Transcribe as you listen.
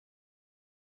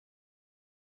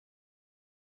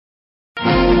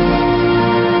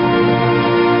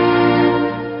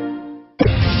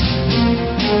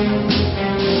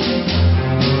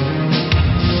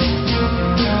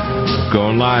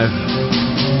live.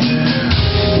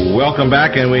 Welcome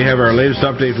back, and we have our latest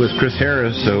update with Chris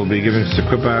Harris, so we'll be giving us a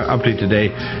quick update today.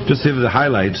 Just to give the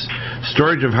highlights.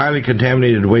 Storage of highly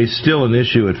contaminated waste still an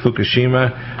issue at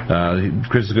Fukushima.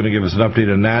 Chris is going to give us an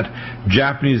update on that.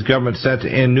 Japanese government set to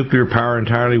end nuclear power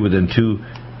entirely within 2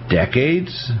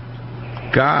 decades.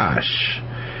 Gosh.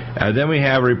 Then we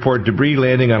have a report, debris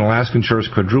landing on Alaskan shores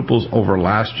quadruples over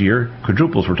last year.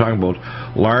 Quadruples, we're talking about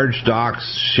large docks,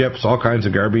 ships, all kinds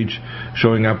of garbage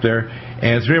showing up there.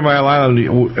 And 3 Mile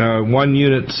Island, one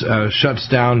unit shuts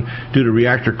down due to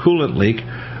reactor coolant leak.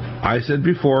 I said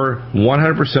before,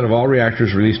 100% of all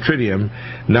reactors release tritium.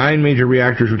 9 major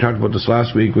reactors, we talked about this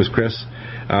last week with Chris,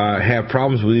 have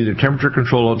problems with either temperature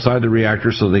control outside the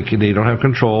reactor, so they don't have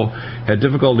control, had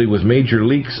difficulty with major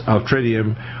leaks of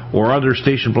tritium or other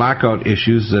station blackout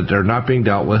issues that are not being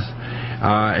dealt with,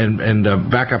 and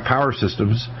backup power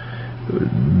systems.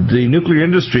 The nuclear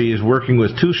industry is working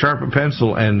with too sharp a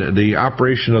pencil, and the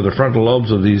operation of the frontal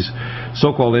lobes of these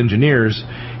so-called engineers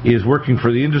is working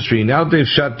for the industry. Now that they've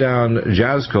shut down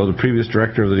Jasko, the previous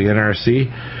director of the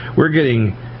NRC, we're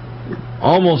getting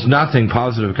almost nothing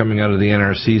positive coming out of the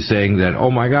NRC saying that, oh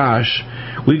my gosh,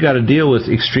 we've got to deal with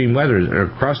extreme weather.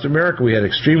 Across America, we had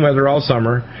extreme weather all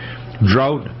summer,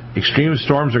 drought, extreme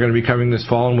storms are going to be coming this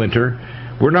fall and winter.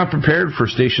 We're not prepared for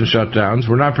station shutdowns.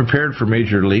 We're not prepared for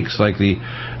major leaks like the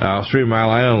 3 Mile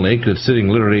Island leak that's sitting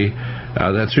literally,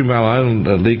 that 3 Mile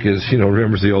Island leak is,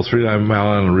 remembers the old 3 Mile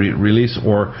Island release,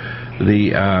 or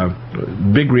the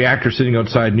big reactor sitting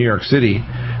outside New York City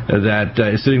that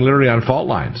is sitting literally on fault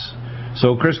lines.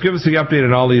 So, Chris, give us the update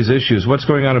on all these issues. What's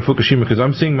going on in Fukushima? Because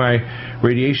I'm seeing my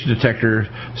radiation detector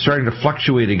starting to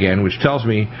fluctuate again, which tells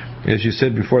me, as you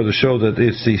said before the show, that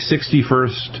it's the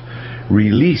 61st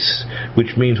release,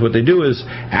 which means what they do is,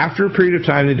 after a period of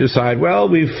time, they decide, well,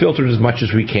 we've filtered as much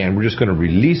as we can. We're just going to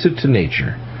release it to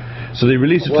nature. So they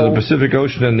release it to the Pacific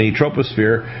Ocean and the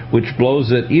troposphere, which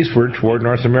blows it eastward toward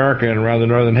North America and around the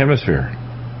northern hemisphere.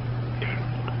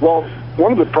 Well,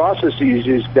 one of the processes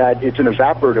is that it's an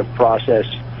evaporative process,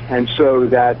 and so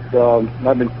that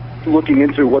I've been looking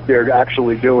into what they're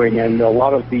actually doing, and a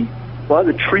lot of the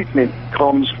treatment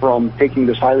comes from taking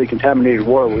this highly contaminated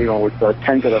water, with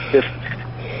 10 to the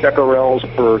 5th becquerels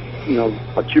per,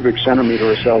 a cubic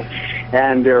centimeter or so,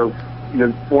 and they're,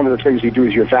 one of the things you do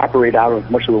is you evaporate out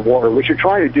of much of the water. What you're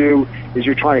trying to do is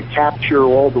you're trying to capture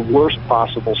all the worst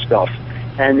possible stuff,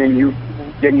 and then you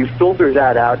filter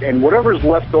that out, and whatever's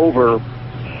left over,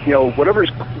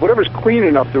 whatever's clean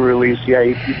enough to release,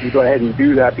 you can go ahead and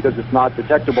do that because it's not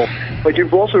detectable. But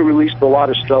you've also released a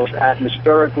lot of stuff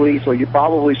atmospherically, so you're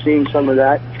probably seeing some of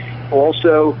that.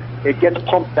 Also, it gets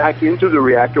pumped back into the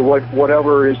reactor.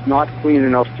 Whatever is not clean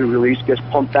enough to release gets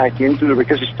pumped back into the,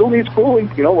 because it still needs cooling.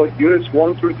 Units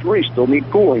 1 through 3 still need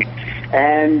cooling,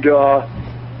 and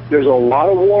there's a lot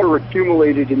of water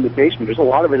accumulated in the basement. There's a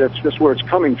lot of it that's just where it's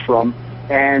coming from.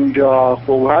 And,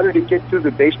 how did it get to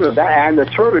the basement of that and the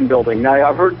turbine building? Now,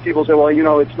 I've heard people say, well,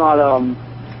 it's not,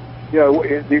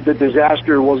 the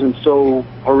disaster wasn't so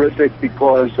horrific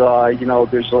because,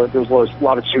 there's a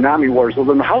lot of tsunami waters. So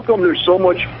then how come there's so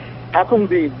much, how come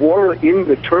the water in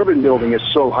the turbine building is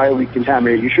so highly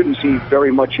contaminated? You shouldn't see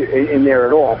very much in there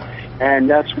at all. And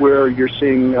that's where you're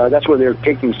seeing, that's where they're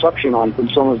taking suction on from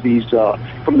some of these,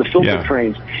 from the filter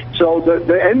trains. So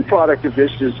the end product of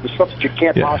this is the stuff that you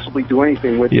can't possibly do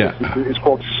anything with. It's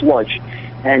called sludge.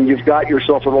 And you've got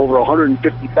yourself of over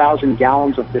 150,000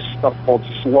 gallons of this stuff called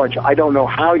sludge. I don't know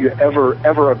how you ever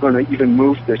are going to even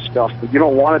move this stuff, but you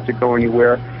don't want it to go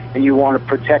anywhere, and you want to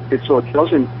protect it so it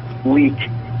doesn't leak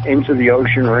into the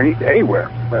ocean or anywhere,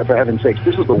 for heaven's sakes.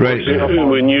 This is the worst.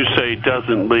 When you say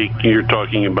doesn't leak, you're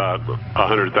talking about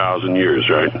 100,000 years,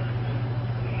 right?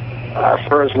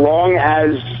 For as long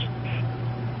as,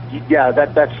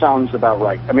 that sounds about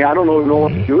right. I mean, I don't know what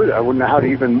to do with it. I wouldn't know how to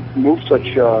even move such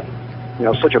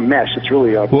a mess. It's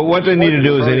really well, what they need to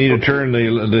do is they need to turn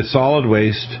the solid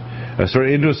waste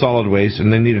into a solid waste,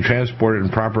 and they need to transport it in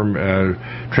proper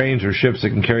trains or ships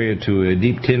that can carry it to a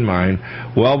deep tin mine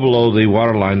well below the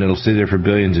water line that'll stay there for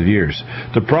billions of years.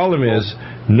 The problem is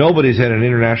nobody's had an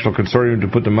international consortium to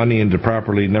put the money into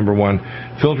properly, number one,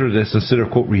 filter this instead of,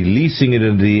 quote, releasing it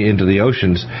into the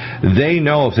oceans. They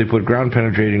know if they put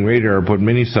ground-penetrating radar or put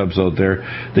mini-subs out there,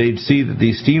 they'd see that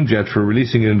these steam jets were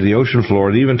releasing it into the ocean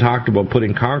floor. They even talked about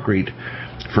putting concrete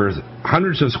for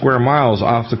hundreds of square miles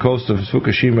off the coast of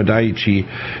Fukushima Daiichi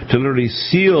to literally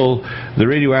seal the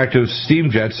radioactive steam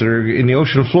jets that are in the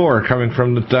ocean floor coming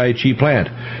from the Daiichi plant.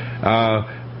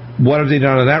 What have they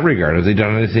done in that regard? Have they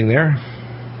done anything there?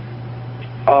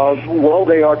 Well,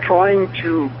 they are trying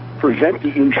to prevent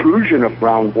the intrusion of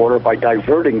groundwater by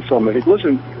diverting some of it.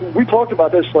 Listen, we talked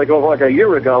about this like a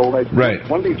year ago. Right.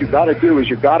 One thing you got to do is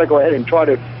you got to go ahead and try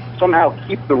to somehow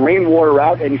keep the rainwater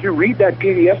out. And if you read that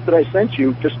PDF that I sent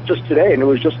you just today, and it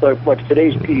was just like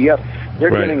today's PDF,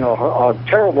 they're getting a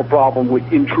terrible problem with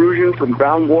intrusion from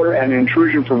groundwater and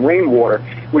intrusion from rainwater,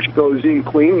 which goes in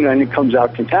clean and then it comes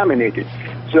out contaminated.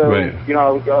 So, you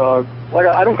know, like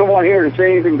I don't come on here to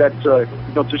say anything that's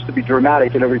just to be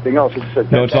dramatic and everything else.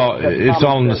 It's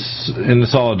all in the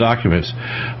solid documents.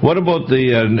 What about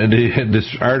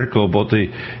this article about the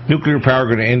nuclear power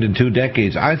going to end in 2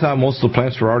 decades? I thought most of the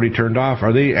plants were already turned off.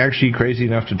 Are they actually crazy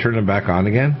enough to turn them back on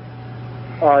again?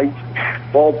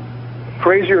 Well,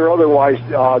 crazy or otherwise,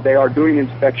 they are doing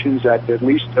inspections at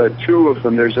least 2 of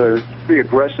them. There's a pretty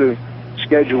aggressive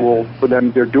schedule for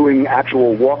them. They're doing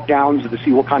actual walk downs to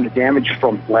see what kind of damage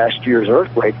from last year's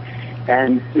earthquake,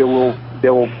 and they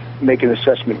will make an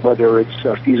assessment whether it's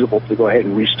feasible to go ahead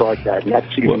and restart that. And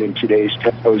that's even in today's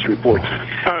those reports.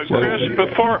 Chris,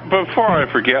 before I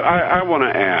forget, I want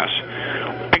to ask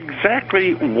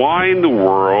exactly why in the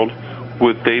world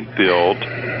would they build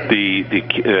the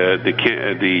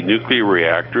nuclear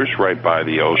reactors right by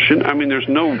the ocean? I mean, there's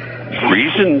no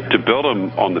reason to build them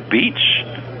on the beach.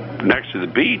 Next to the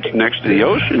beach, next to the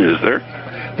ocean, is there?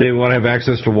 They want to have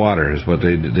access to water, is what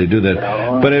they do that.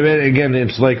 But again,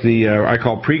 it's like the I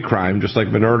call pre-crime, just like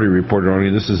Minority Report.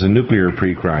 Only this is a nuclear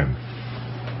pre-crime.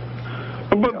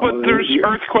 But there's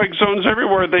earthquake zones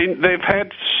everywhere. They've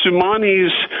had tsunamis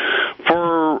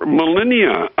for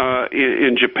millennia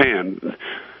in Japan.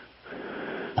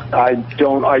 I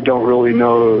don't really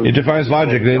know. It defies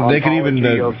logic. They can even.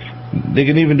 They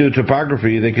can even do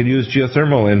topography. They could use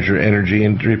geothermal energy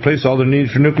and replace all their need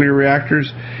for nuclear reactors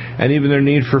and even their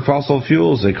need for fossil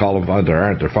fuels. They call them,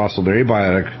 they're fossil, they're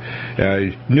abiotic.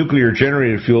 Nuclear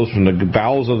generated fuels from the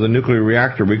bowels of the nuclear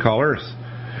reactor we call Earth.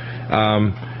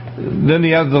 Then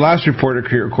the last report,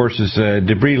 of course, is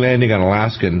debris landing on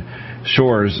Alaskan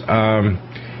shores.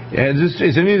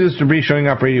 Is any of this debris showing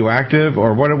up radioactive,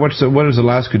 or what is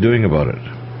Alaska doing about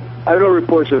it? I have no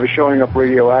reports of it showing up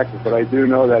radioactive, but I do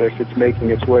know that if it's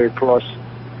making its way across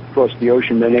the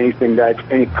ocean, then any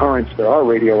currents that are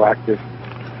radioactive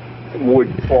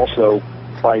would also,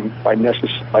 by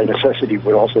necessity,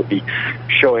 would also be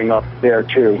showing up there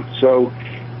too. So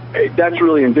that's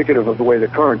really indicative of the way the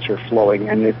currents are flowing,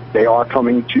 and if they are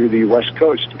coming to the west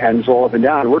coast, and it's all up and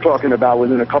down. We're talking about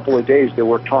within a couple of days there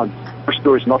were tons. First,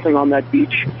 there was nothing on that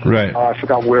beach. Right. I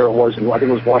forgot where it was, and I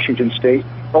think it was Washington State.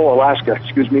 Alaska,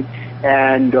 excuse me.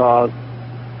 And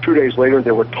 2 days later,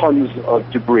 there were tons of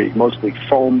debris, mostly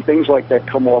foam, things like that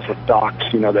come off of docks,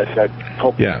 that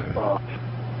help. Yeah.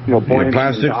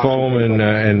 Plastic foam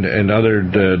and other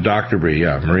dock debris,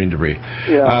 marine debris.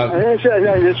 Yeah, and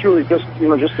it's really just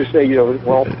to say,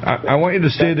 well. I want you to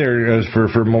stay there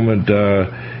for a moment,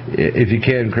 if you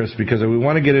can, Chris, because we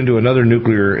want to get into another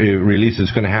nuclear release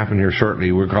that's going to happen here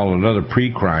shortly. We're calling it another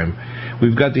pre-crime.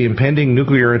 We've got the impending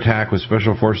nuclear attack with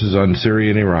special forces on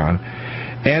Syria and Iran,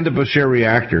 and the Bushehr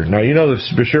reactor. Now, the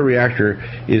Bushehr reactor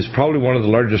is probably one of the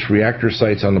largest reactor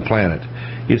sites on the planet.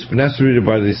 It's been estimated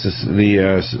by the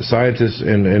scientists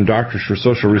and doctors for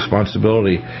social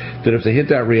responsibility that if they hit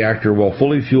that reactor while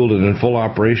fully fueled and in full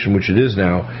operation, which it is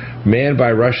now, manned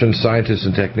by Russian scientists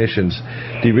and technicians,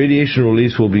 the radiation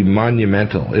release will be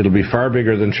monumental. It'll be far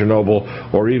bigger than Chernobyl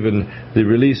or even the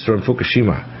release from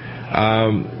Fukushima.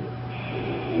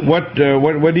 What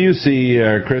do you see,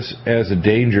 Chris, as a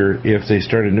danger if they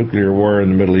start a nuclear war in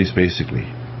the Middle East, basically?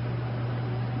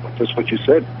 Just what you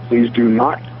said. Please do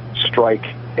not strike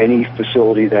any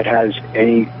facility that has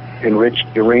any enriched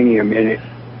uranium in it,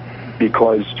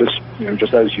 because just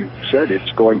as you said,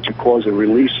 it's going to cause a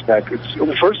release that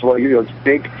first of all, it's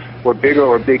big or bigger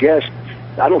or big S.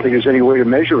 I don't think there's any way to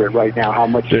measure it right now. How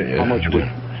much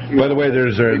would. By the way,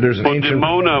 there's an ancient...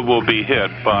 Dimona will be hit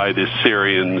by the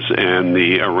Syrians and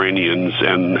the Iranians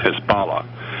and Hezbollah.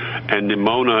 And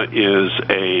Dimona is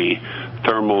a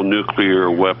thermonuclear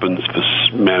weapons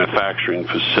manufacturing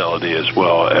facility as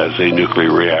well as a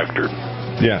nuclear reactor.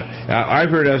 Yeah.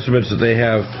 I've heard estimates that they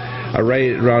have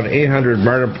around 800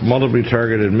 multiply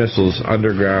targeted missiles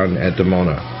underground at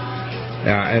Dimona.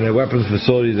 And a weapons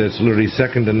facility that's literally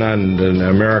second to none in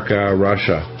America,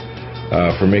 Russia.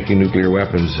 For making nuclear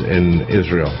weapons in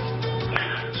Israel.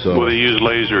 Well, they use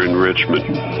laser enrichment.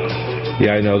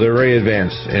 Yeah, I know. They're very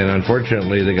advanced. And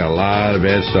unfortunately, they got a lot of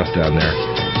bad stuff down there.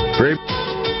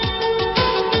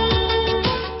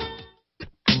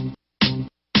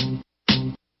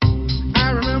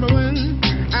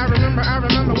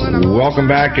 welcome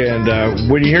back. And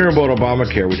when you hear about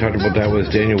Obamacare, we talked about that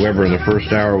with Daniel Weber in the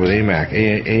first hour with AMAC,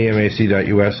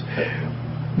 amac.us.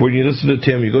 When you listen to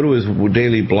Tim, you go to his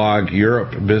daily blog,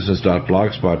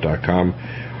 europebusiness.blogspot.com,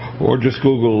 or just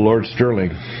Google Lord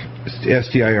Sterling,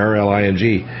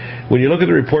 Stirling. When you look at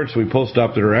the reports we post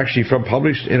up that are actually from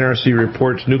published NRC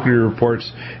reports, nuclear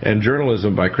reports, and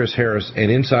journalism by Chris Harris, and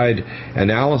inside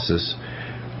analysis,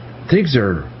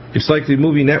 it's like the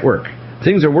movie Network.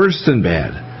 Things are worse than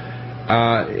bad.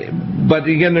 But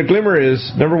again, the glimmer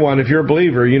is, number one, if you're a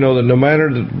believer, you know that no matter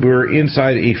that we're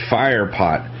inside a fire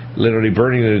pot, literally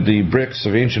burning the bricks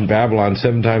of ancient Babylon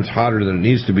 7 times hotter than it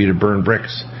needs to be to burn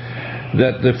bricks,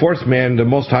 that the fourth man, the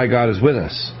Most High God, is with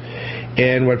us.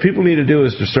 And what people need to do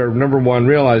is to start, number one,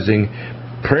 realizing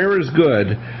prayer is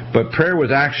good, but prayer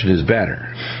with action is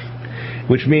better.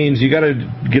 Which means you got to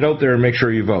get out there and make sure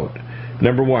you vote.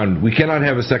 Number one, we cannot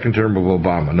have a second term of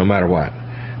Obama, no matter what.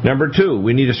 Number two,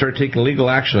 we need to start taking legal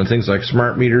action on things like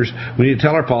smart meters. We need to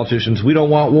tell our politicians we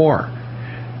don't want war.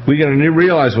 We got to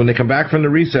realize when they come back from the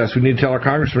recess, we need to tell our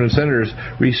congressmen and senators,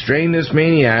 restrain this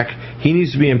maniac. He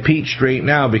needs to be impeached right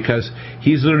now because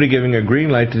he's literally giving a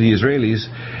green light to the Israelis.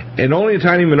 And only a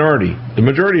tiny minority, the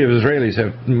majority of Israelis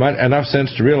have enough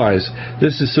sense to realize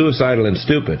this is suicidal and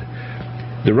stupid.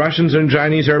 The Russians and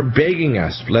Chinese are begging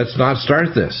us, let's not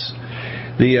start this.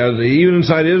 Even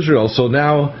inside Israel. So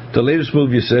now the latest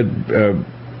move you said,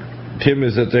 Tim,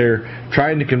 is that they're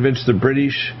trying to convince the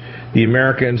British, the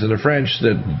Americans, and the French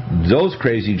that those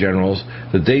crazy generals,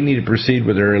 that they need to proceed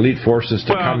with their elite forces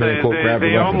to come in and quote grab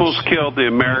the weapons. They almost killed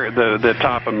the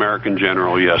top American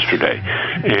general yesterday.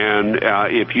 And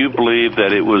if you believe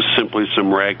that it was simply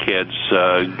some ragheads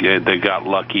that got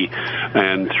lucky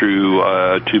and through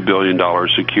a $2 billion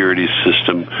security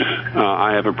system,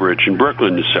 I have a bridge in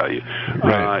Brooklyn to sell you.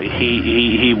 Right.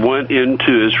 He went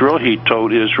into Israel. He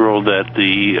told Israel that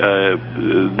the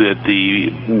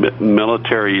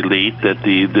military elite, that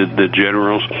the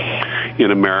generals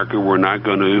in America were not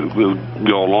going to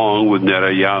go along with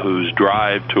Netanyahu's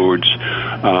drive towards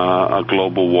a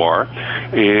global war,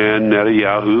 and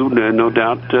Netanyahu, no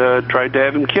doubt, tried to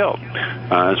have him killed.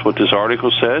 That's what this article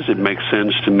says. It makes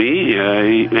sense to me,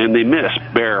 and they missed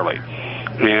barely.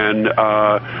 And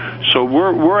so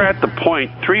we're at the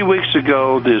point. 3 weeks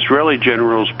ago, the Israeli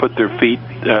generals put their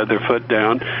foot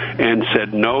down and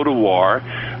said no to war.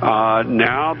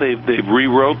 Now they've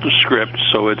rewrote the script,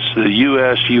 so it's the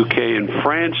U.S., U.K., and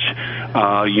France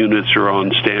units are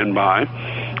on standby.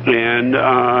 And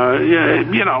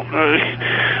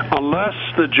unless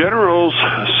the generals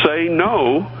say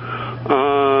no,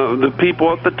 the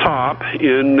people at the top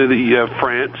in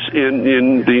France,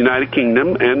 in the United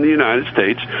Kingdom, and the United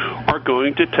States are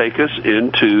going to take us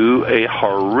into a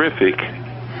horrific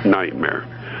nightmare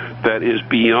that is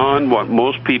beyond what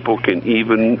most people can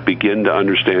even begin to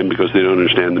understand because they don't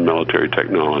understand the military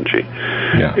technology.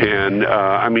 Yeah. And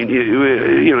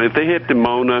if they hit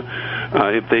Dimona,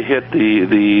 if they hit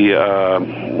the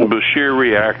Bashir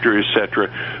reactor, etc.,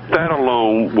 that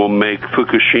alone will make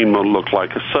Fukushima look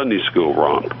like a Sunday school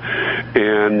romp.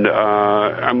 And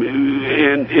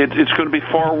it's going to be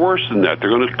far worse than that. They're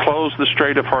going to close the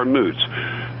Strait of Hormuz.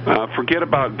 Forget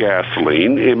about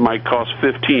gasoline. It might cost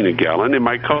 $15 a gallon. It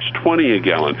might cost $20 a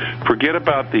gallon. Forget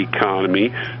about the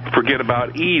economy. Forget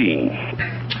about eating.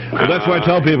 Well, that's why I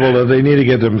tell people that they need to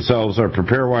get themselves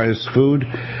prepare-wise food.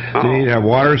 They need to have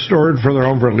water stored for their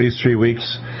home for at least 3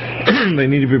 weeks. They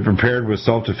need to be prepared with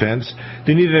self-defense.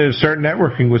 They need to start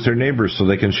networking with their neighbors so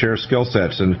they can share skill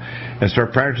sets and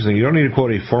start practicing. You don't need to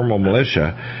quote a formal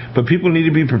militia, but people need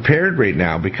to be prepared right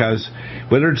now because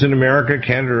whether it's in America,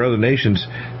 Canada, or other nations,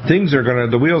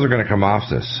 the wheels are going to come off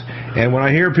this. And when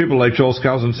I hear people like Joel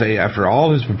Skousen say, after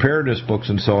all his preparedness books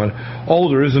and so on,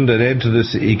 there isn't an end to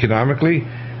this economically.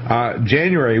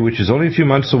 January, which is only a few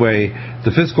months away,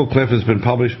 the fiscal cliff has been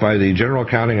published by the General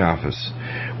Accounting Office.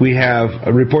 We have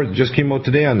a report that just came out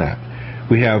today on that.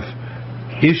 We have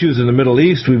issues in the Middle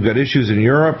East. We've got issues in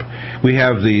Europe. We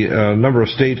have the number of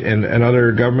state and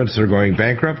other governments that are going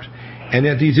bankrupt. And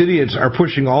yet these idiots are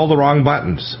pushing all the wrong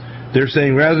buttons. They're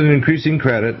saying rather than increasing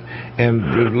credit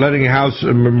and letting house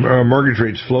mortgage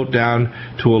rates float down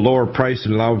to a lower price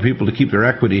and allowing people to keep their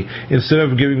equity, instead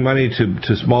of giving money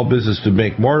to small business to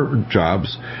make more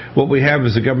jobs, what we have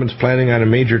is the government's planning on a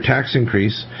major tax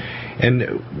increase.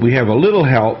 And we have a little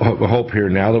hope here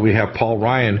now that we have Paul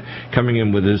Ryan coming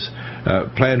in with his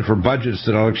plan for budgets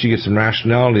that will actually get some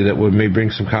rationality that may bring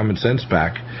some common sense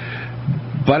back.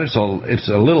 but it's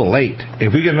a little late.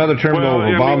 If we get another term of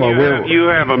Obama, you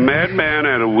have a madman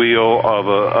at a wheel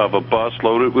of a bus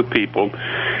loaded with people,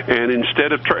 and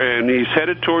and he's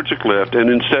headed towards a cliff, and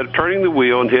instead of turning the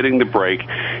wheel and hitting the brake,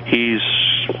 he's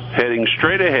heading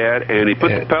straight ahead, and he put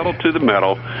the pedal to the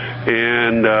metal,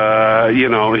 and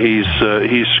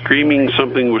he's screaming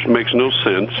something which makes no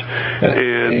sense.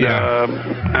 And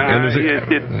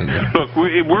look,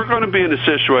 we're going to be in a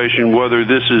situation whether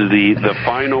this is the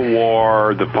final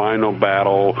war, the final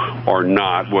battle, or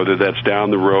not. Whether that's down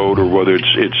the road or whether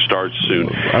it starts soon.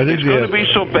 I think it's going to be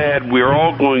so bad. We're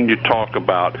all going to talk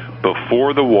about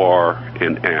before the war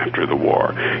and after the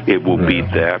war. It will be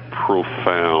that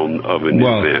profound of an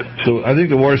event. So I think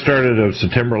the war started on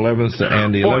September 11th,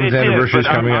 and the 11th anniversary is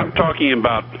coming up. I'm talking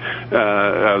about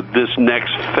this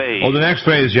next phase. Oh, the next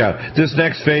phase, yeah. This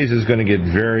next phase is going to get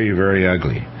very, very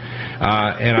ugly.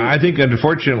 And I think,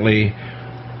 unfortunately,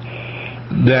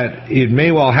 that it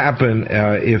may well happen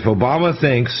if Obama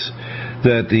thinks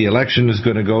that the election is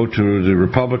going to go to the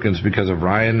Republicans because of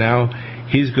Ryan now.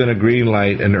 He's going to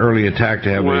greenlight an early attack to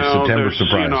have a September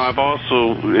surprise. I've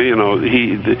also,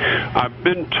 I've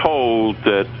been told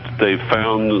that they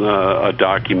found a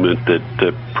document that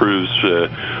proves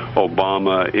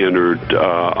Obama entered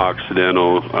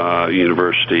Occidental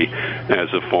University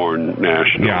as a foreign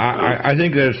national. Yeah, I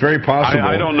think that it's very possible.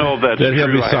 I don't know if that's that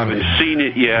true. I haven't seen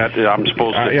it yet. I'm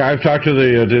supposed to. Yeah, I've talked to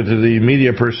the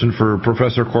media person for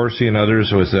Professor Corsi and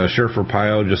others with Sherfer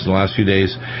Pio just in the last few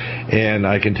days, and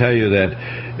I can tell you that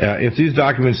if these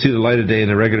documents see the light of day in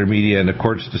the regular media and the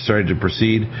courts decide to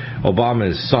proceed, Obama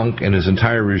is sunk and his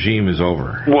entire regime is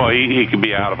over. Well, he could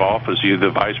be out of office.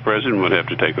 The vice president would have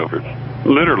to take over,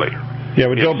 literally. Yeah,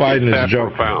 but Joe Biden is a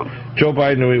joke. Profound. Joe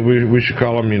Biden, we should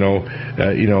call him,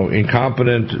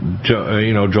 incompetent,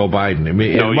 Joe Biden. I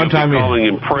mean, no, you're calling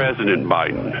him President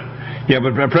Biden. Yeah,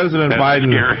 but President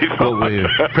Biden.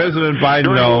 President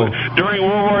Biden, during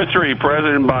World War III,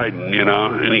 President Biden,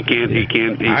 and he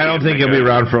can't. I don't think he'll be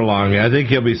around for long. I think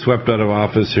he'll be swept out of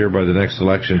office here by the next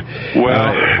election.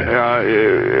 Well,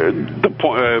 the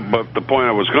point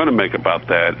I was going to make about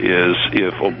that is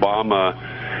if Obama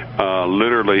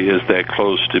literally is that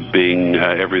close to being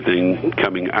everything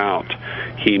coming out,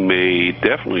 he may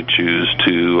definitely choose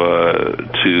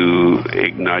to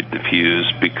ignite the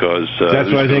fuse because that's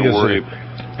what I think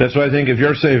That's why I think if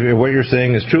what you're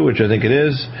saying is true, which I think it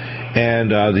is, and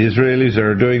the Israelis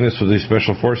are doing this with these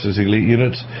special forces elite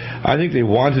units, I think they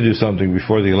want to do something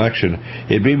before the election.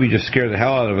 It may be just scare the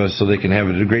hell out of us so they can have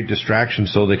a great distraction,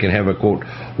 so they can have a, quote,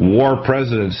 war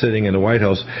president sitting in the White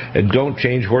House, and don't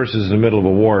change horses in the middle of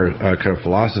a war kind of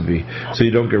philosophy, so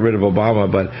you don't get rid of Obama.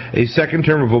 But a second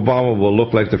term of Obama will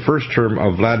look like the first term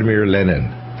of Vladimir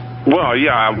Lenin. Well,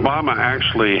 yeah, Obama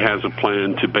actually has a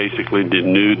plan to basically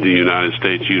denude the United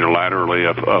States unilaterally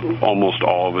of almost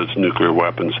all of its nuclear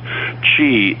weapons.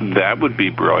 Gee, that would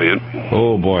be brilliant.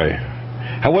 Oh, boy.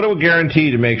 What it would guarantee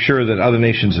to make sure that other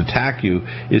nations attack you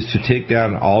is to take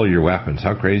down all your weapons.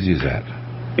 How crazy is that?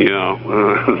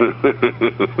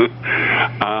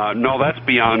 No, that's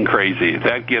beyond crazy.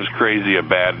 That gives crazy a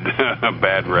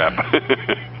bad rep.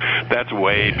 That's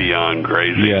way beyond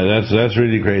crazy. Yeah, that's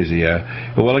really crazy.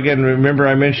 Yeah. Well, again, remember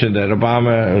I mentioned that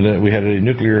Obama. We had a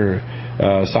nuclear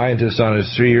scientist on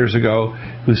us 3 years ago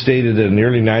who stated that in the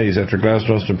early 90s, after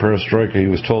Glasnost and Perestroika, he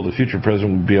was told the future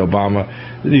president would be Obama,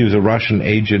 that he was a Russian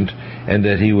agent, and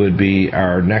that he would be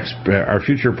our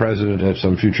future president at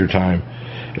some future time.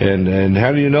 And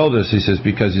how do you know this? He says,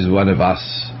 because he's one of us,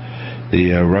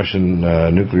 the Russian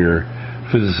nuclear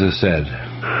physicist said.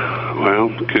 Well,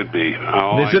 could be.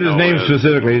 They said his name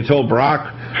specifically. He told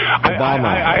Barack Obama.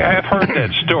 I have heard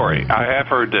that story. I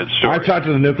talked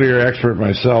to the nuclear expert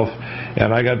myself,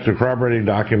 and I got the corroborating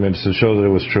documents to show that it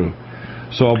was true.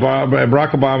 So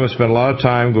Barack Obama spent a lot of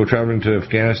time traveling to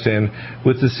Afghanistan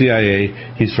with the CIA.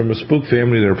 He's from a spook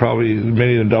family. There are probably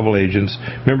many of them double agents.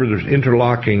 Remember, there's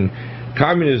interlocking.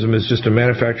 Communism is just a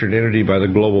manufactured entity by the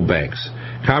global banks.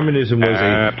 Communism was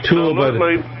a tool by the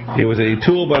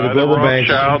global banks.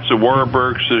 The Rothschilds, the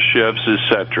Warburgs, the Schiffs,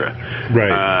 etc.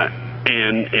 Right.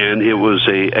 And it was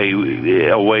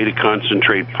a way to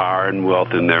concentrate power and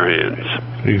wealth in their hands.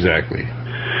 Exactly.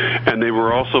 And they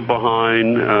were also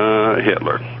behind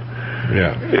Hitler.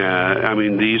 Yeah. I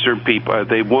mean, these are people,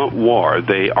 they want war.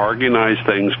 They organize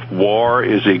things. War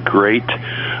is a great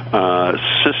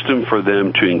system for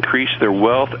them to increase their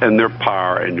wealth and their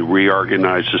power and to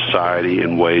reorganize society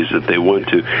in ways that they want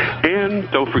to. And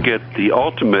don't forget the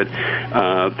ultimate,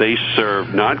 they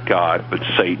serve not God, but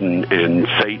Satan, and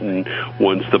Satan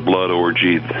wants the blood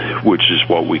orgy, which is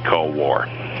what we call war.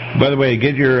 By the way,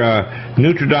 get your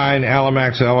Nutridyne,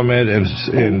 Alamax Element,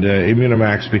 and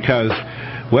Immunomax, because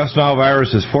West Nile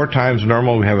virus is 4 times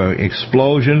normal. We have an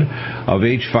explosion of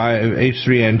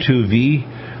H3N2V,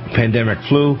 pandemic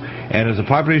flu, and as the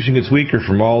population gets weaker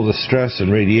from all the stress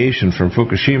and radiation from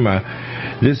Fukushima,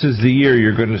 this is the year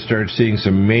you're going to start seeing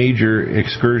some major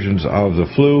excursions of the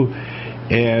flu.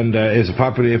 And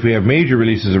if we have major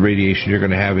releases of radiation, you're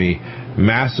going to have a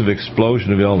massive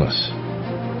explosion of illness.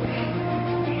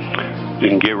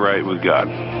 And get right with God.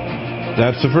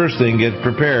 That's the first thing. Get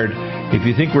prepared. If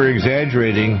you think we're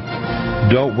exaggerating,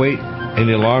 don't wait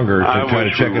any longer to try to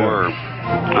check it out.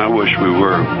 I wish we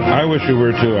were. I wish we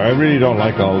were too. I really don't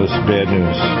like all this bad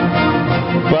news.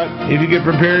 But if you get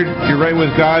prepared, you're right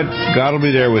with God. God will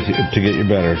be there with you to get you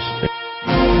better.